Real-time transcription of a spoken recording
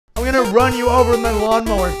gonna run you over with my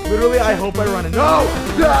lawnmower. Literally, I hope I run it. No!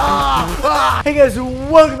 Hey guys,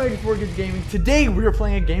 welcome back to 4Kids Gaming. Today we are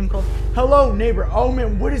playing a game called Hello Neighbor. Oh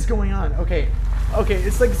man, what is going on? Okay,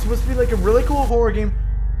 it's like it's supposed to be like a really cool horror game.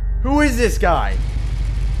 Who is this guy?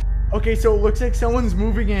 Okay, so it looks like someone's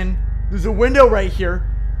moving in. There's a window right here.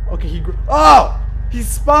 Okay, he's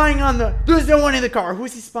spying on the. There's no one in the car. Who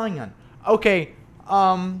is he spying on? Okay,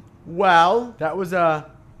 well, that was a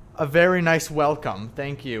very nice welcome.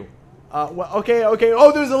 Thank you. Well, okay.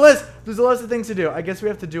 Oh, there's a list. There's a list of things to do. I guess we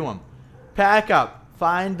have to do them. Pack up.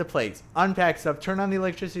 Find the plates. Unpack stuff. Turn on the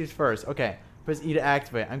electricity first. Okay. Press E to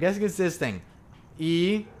activate. I'm guessing it's this thing.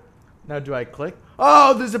 E. Now do I click?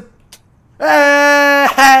 Oh, there's a.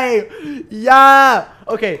 Hey! Yeah!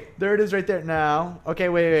 Okay, there it is right there now. Okay,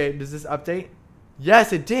 wait. Does this update?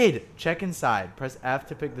 Yes, it did. Check inside. Press F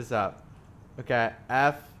to pick this up. Okay,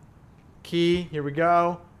 F. Key. Here we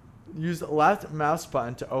go. Use the left mouse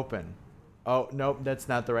button to open. Oh, nope, that's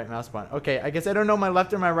not the right mouse button. Okay, I guess I don't know my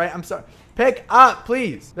left or my right. I'm sorry. Pick up,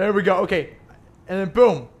 please. There we go. Okay. And then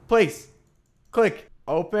boom. Place. Click.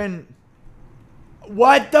 Open.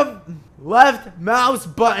 What the? Left mouse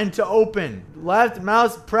button to open. Left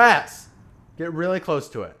mouse press. Get really close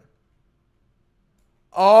to it.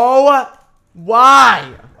 Oh,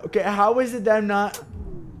 why? Okay, how is it that I'm not?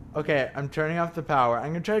 Okay, I'm turning off the power.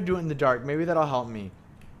 I'm going to try to do it in the dark. Maybe that'll help me.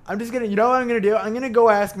 I'm just going to, you know what I'm going to do? I'm going to go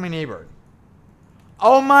ask my neighbor.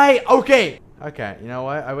 Oh my, okay, you know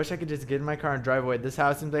what? I wish I could just get in my car and drive away. This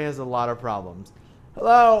house seems like it has a lot of problems.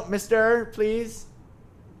 Hello, mister, please?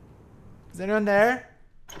 Is anyone there?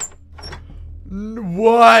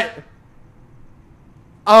 What?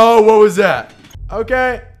 Oh, what was that?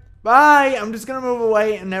 Okay, bye. I'm just going to move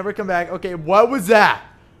away and never come back. Okay, what was that?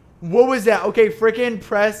 What was that? Okay, freaking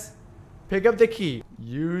press. Pick up the key.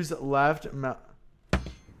 Use left mouse.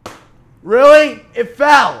 Really? It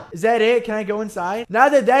fell. Is that it? Can I go inside? Now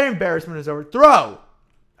that embarrassment is over. Throw.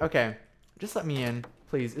 Okay. Just let me in.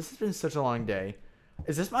 Please. This has been such a long day.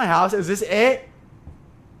 Is this my house? Is this it?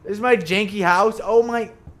 This is my janky house? Oh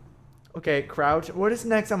my. Okay, crouch. What is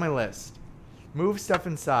next on my list? Move stuff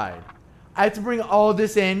inside. I have to bring all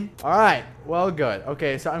this in. All right. Well, good.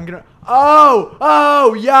 Okay, so I'm gonna.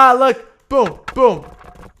 Oh, yeah. Look. Boom, boom.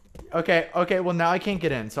 Okay. Well, now I can't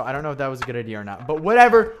get in, so I don't know if that was a good idea or not. But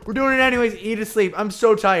whatever. We're doing it anyways. Eat to sleep. I'm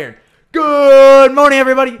so tired. Good morning,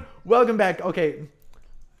 everybody. Welcome back. Okay.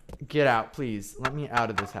 Get out, please. Let me out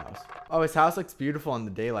of this house. Oh, his house looks beautiful in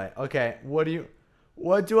the daylight. Okay. What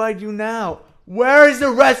do I do now? Where is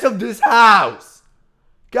the rest of this house?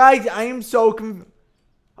 Guys, I am so confused.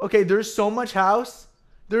 Okay, there's so much house.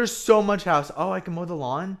 There's so much house. Oh, I can mow the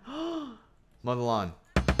lawn. Mow the lawn.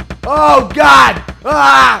 Oh, God.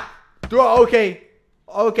 Ah! Okay.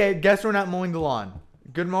 Guess we're not mowing the lawn.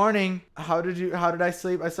 Good morning. How did I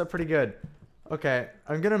sleep? I slept pretty good. Okay.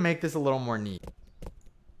 I'm going to make this a little more neat.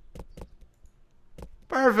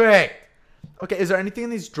 Perfect. Okay, is there anything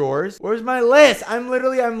in these drawers? Where's my list? I'm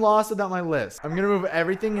lost without my list. I'm gonna move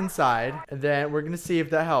everything inside, and then we're gonna see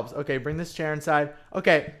if that helps. Okay, bring this chair inside.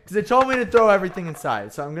 Okay, because they told me to throw everything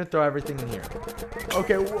inside, so I'm gonna throw everything in here.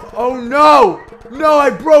 Okay, oh no! No,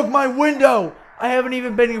 I broke my window! I haven't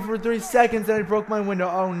even been here for 3 seconds and I broke my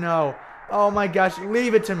window. Oh no. Oh my gosh,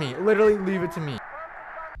 leave it to me. Literally, leave it to me.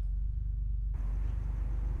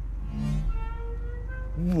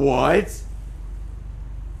 What?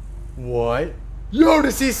 What? Yo,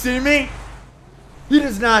 does he see me? He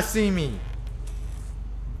does not see me.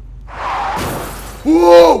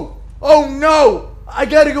 Whoa! Oh no! I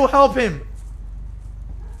gotta go help him.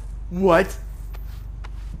 What?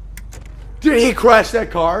 Did he crash that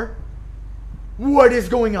car? What is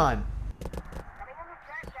going on?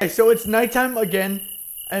 Okay, so it's nighttime again,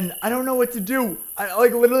 and I don't know what to do.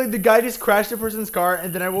 Literally the guy just crashed the person's car,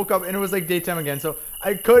 and then I woke up and it was like daytime again. So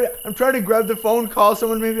I'm trying to grab the phone, call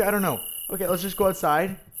someone maybe, I don't know. Okay, let's just go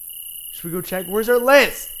outside. Should we go check? Where's our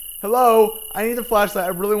list? Hello? I need the flashlight. I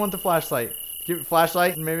really want the flashlight. Give it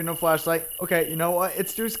flashlight, and maybe no flashlight. Okay, you know what?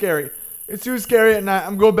 It's too scary. It's too scary at night.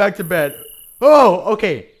 I'm going back to bed. Oh,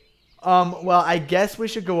 okay. Well, I guess we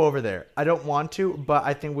should go over there. I don't want to, but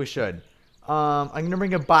I think we should. I'm gonna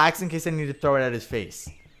bring a box in case I need to throw it at his face.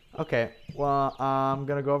 Okay, well, I'm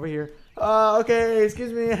gonna go over here. Okay,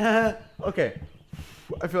 excuse me. Okay.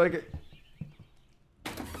 I feel like it.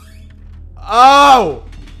 Oh!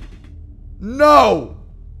 No!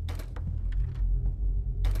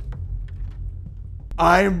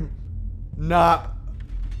 I'm not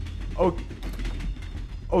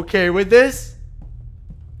okay with this.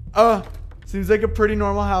 Seems like a pretty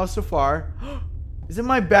normal house so far. Is it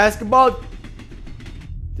my basketball?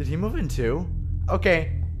 Did he move in too?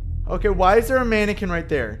 Okay. Okay, why is there a mannequin right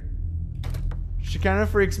there? She kind of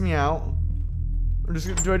freaks me out.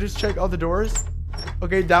 Do I just check all the doors?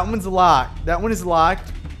 Okay, that one's locked. That one is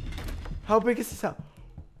locked. How big is this house?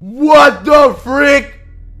 What the frick?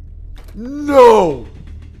 No.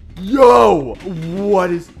 Yo.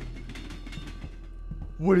 What is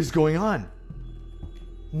going on?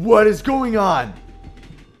 What is going on?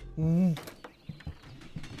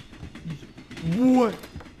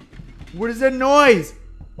 What is that noise?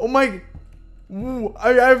 Oh my.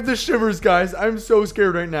 I have the shivers, guys. I'm so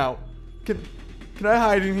scared right now. Can I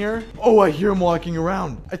hide in here? Oh, I hear him walking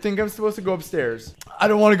around. I think I'm supposed to go upstairs. I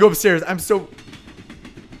don't want to go upstairs. I'm so...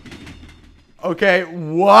 Okay,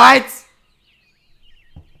 what?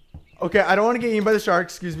 Okay, I don't want to get eaten by the shark.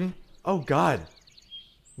 Excuse me. Oh, God.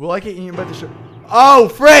 Will I get eaten by the shark? Oh,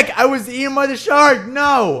 frick! I was eaten by the shark!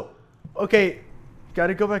 No! Okay,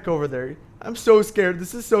 gotta go back over there. I'm so scared.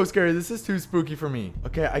 This is so scary. This is too spooky for me.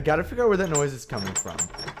 Okay, I gotta figure out where that noise is coming from.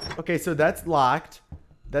 Okay, so that's locked.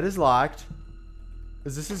 That is locked.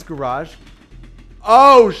 Is this his garage?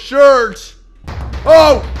 Oh, shirt!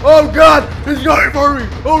 Oh God! He's going for me!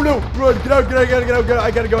 Oh no! Run! Get out! I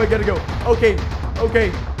gotta go.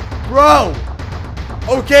 Okay, bro!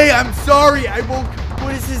 Okay, I'm sorry. I won't.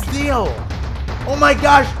 What is his deal? Oh my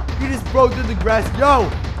gosh! He just broke through the grass. Yo,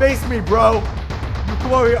 face me, bro. You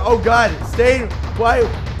come over here. Oh God! Stay. Why?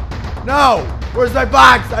 No! Where's my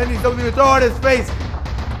box? I need something to throw in his face.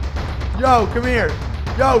 Yo, come here.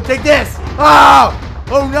 Yo, take this. Ah!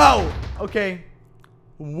 Oh no! Okay.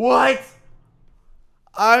 What?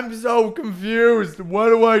 I'm so confused. What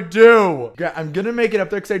do I do? Okay, I'm gonna make it up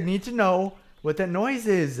there because I need to know what that noise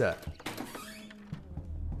is.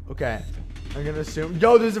 Okay. I'm gonna assume.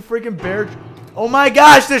 Yo, there's a freaking bear. Oh my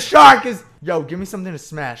gosh, the shark is. Yo, give me something to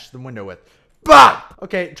smash the window with. Bah!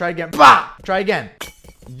 Okay, try again. Bah! Try again.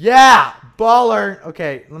 Yeah! Baller.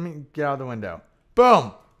 Okay, let me get out of the window.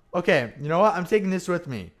 Boom. Okay, you know what? I'm taking this with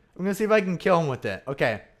me. I'm gonna see if I can kill him with it.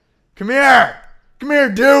 Okay. Come here! Come here,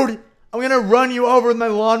 dude! I'm gonna run you over with my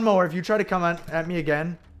lawnmower if you try to come at me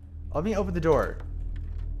again. Let me open the door.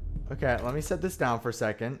 Okay, let me set this down for a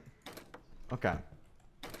second. Okay.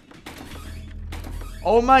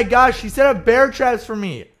 Oh my gosh, he set up bear traps for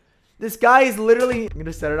me. This guy is literally... I'm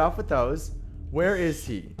gonna set it off with those. Where is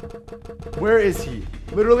he? Where is he?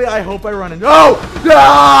 Literally, I hope I run in. Oh!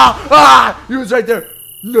 Ah! Ah! He was right there.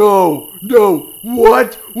 No!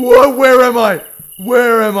 What? Where am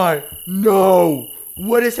I? No!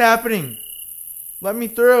 What is happening? Let me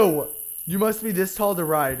through. You must be this tall to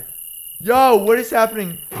ride. Yo, what is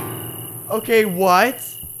happening? Okay, what?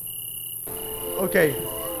 Okay.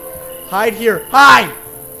 Hide here. Hide!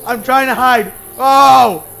 I'm trying to hide.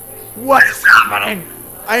 Oh! What is happening?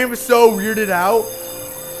 I am so weirded out.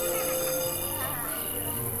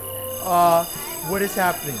 What is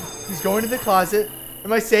happening? He's going to the closet.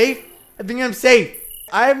 Am I safe? I think I'm safe.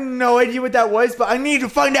 I have no idea what that was, but I need to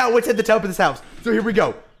find out what's at the top of this house. So here we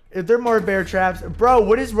go. If there are more bear traps. Bro,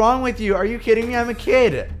 what is wrong with you? Are you kidding me? I'm a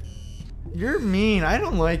kid. You're mean. I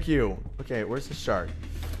don't like you. Okay, where's the shark?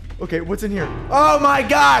 Okay, what's in here? Oh my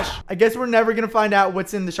gosh! I guess we're never gonna find out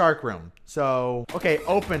what's in the shark room. So, okay,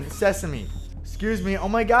 open. Sesame. Excuse me. Oh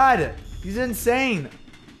my god. He's insane.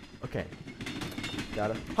 Okay.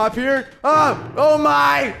 Gotta hop here. Oh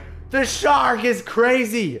my! The shark is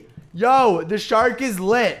crazy. Yo, the shark is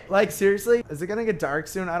lit. Like, seriously? Is it gonna get dark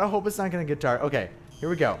soon? I don't hope it's not gonna get dark. Okay, here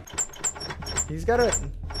we go. He's gotta...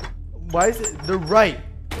 Why is it... They're right.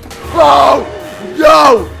 Oh!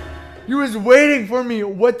 Yo! He was waiting for me.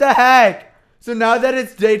 What the heck? So now that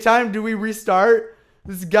it's daytime, do we restart?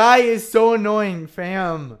 This guy is so annoying,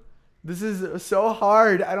 fam. This is so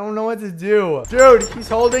hard. I don't know what to do. Dude, he's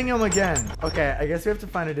holding him again. Okay, I guess we have to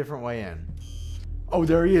find a different way in. Oh,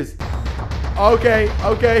 there he is. Okay,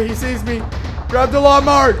 he sees me. Grab the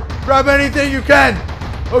lawnmower. Grab anything you can.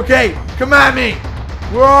 Okay, come at me.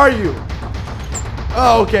 Where are you?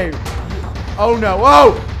 Oh, okay. Oh, no.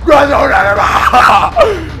 Oh!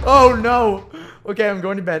 Oh, no. Okay, I'm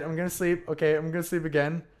going to bed. I'm going to sleep. Okay, I'm going to sleep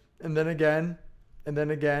again. And then again. And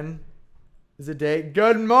then again. Is it day?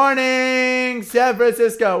 Good morning, San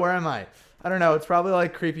Francisco. Where am I? I don't know. It's probably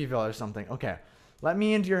like Creepyville or something. Okay. Let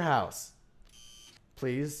me into your house.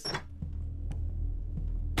 Please.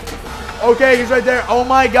 Okay, he's right there. Oh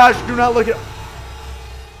my gosh, do not look at...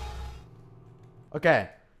 Okay,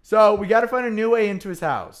 so we gotta find a new way into his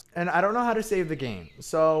house. And I don't know how to save the game.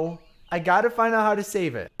 So, I gotta find out how to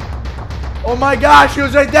save it. Oh my gosh, he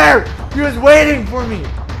was right there! He was waiting for me!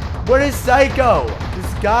 What is psycho?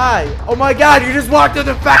 This guy. Oh my god, you just walked through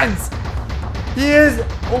the fence! He is...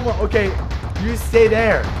 Oh my... Okay, you stay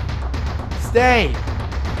there. Stay.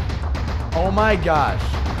 Oh my gosh.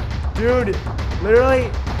 Dude,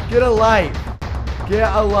 literally... Get a life.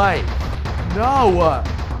 Get a life. No.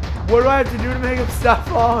 What do I have to do to make him stop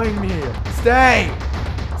following me? Stay.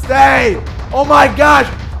 Stay. Oh my gosh.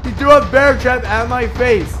 He threw a bear trap at my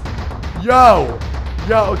face. Yo.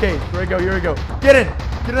 Yo. Okay. Here we go. Here we go. Get in.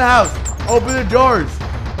 Get in the house. Open the doors.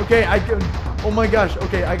 Okay. I can. Oh my gosh.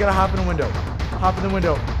 Okay. I gotta hop in the window. Hop in the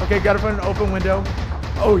window. Okay. Gotta find an open window.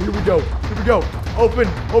 Oh, here we go. Here we go. Open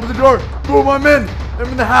the door. Boom, I'm in. I'm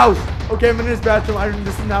in the house. Okay, I'm in his bathroom.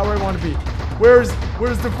 This is not where I want to be. Where's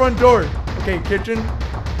the front door? Okay, kitchen.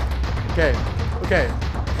 Okay.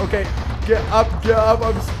 Get up.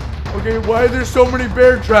 Okay, why are there so many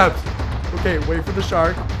bear traps? Okay, wait for the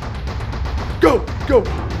shark. Go.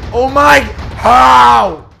 Oh my,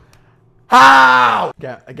 how?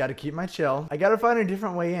 Yeah, I gotta keep my chill. I gotta find a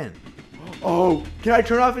different way in. Oh, can I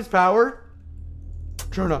turn off his power?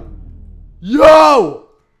 Turn up. Yo!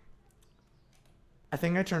 I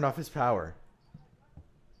think I turned off his power.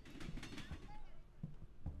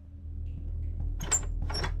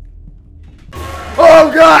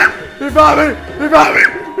 Oh god! He found me!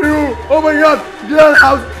 Oh my god! Get out of the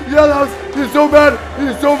house! Get out of the house! He's so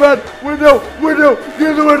bad! Window! Get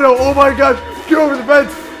in the window! Oh my gosh! Get over the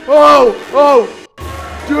fence! Oh!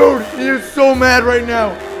 Dude, he is so mad right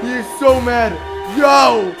now! He is so mad!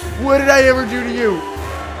 Yo! What did I ever do to you?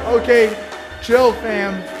 Okay, chill,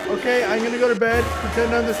 fam. Okay, I'm gonna go to bed.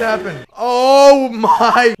 Pretend none of this happened. Oh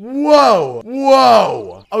my!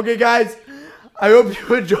 Whoa! Okay, guys, I hope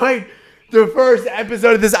you enjoyed the first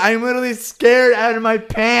episode of this. I'm literally scared out of my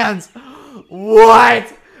pants.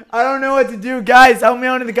 What? I don't know what to do, guys. Help me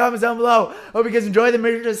out in the comments down below. Hope you guys enjoyed it.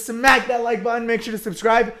 Make sure to smack that like button. Make sure to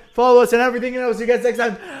subscribe, follow us, and everything. And I'll see you guys next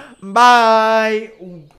time. Bye.